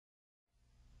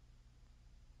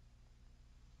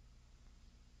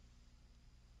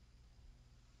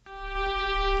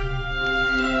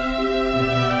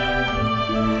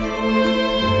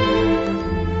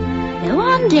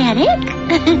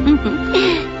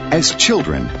As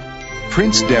children,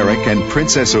 Prince Derek and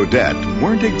Princess Odette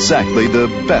weren't exactly the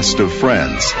best of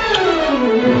friends.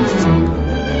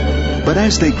 But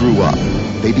as they grew up,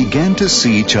 they began to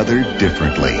see each other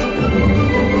differently.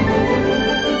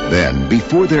 Then,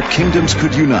 before their kingdoms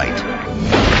could unite,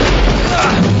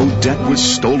 Odette was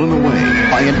stolen away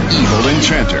by an evil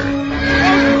enchanter.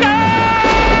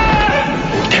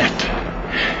 Odette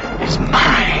is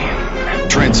mine.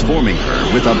 Transforming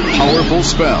her with a powerful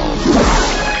spell.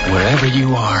 Wherever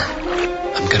you are,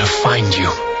 I'm gonna find you.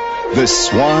 The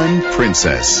Swan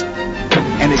Princess.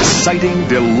 An exciting,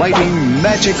 delighting,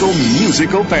 magical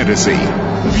musical fantasy.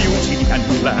 Beauty and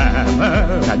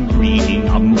glamour and breeding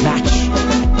a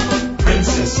match.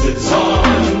 Princesses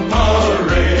on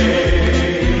parade.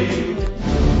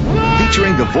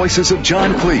 Featuring the voices of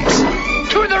John Cleese.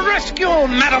 To the rescue,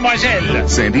 mademoiselle!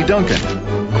 Sandy Duncan.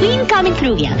 Queen coming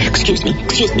through here. Excuse me.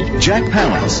 Jack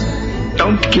Palance.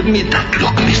 Don't give me that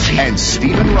look, missy. And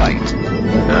Stephen Wright.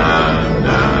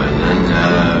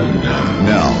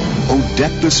 Now,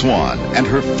 Odette the Swan and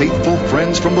her faithful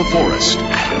friends from the forest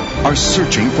are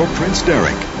searching for Prince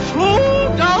Derek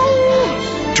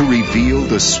to reveal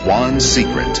the Swan's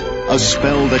secret, a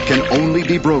spell that can only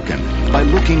be broken by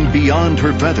looking beyond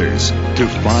her feathers to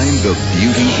find the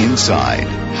beauty inside.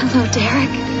 Hello, Derek.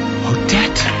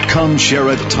 Odette. Come share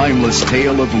a timeless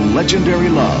tale of legendary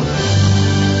love.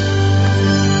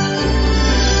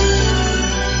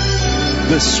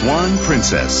 The Swan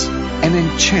Princess, an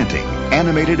enchanting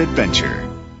animated adventure.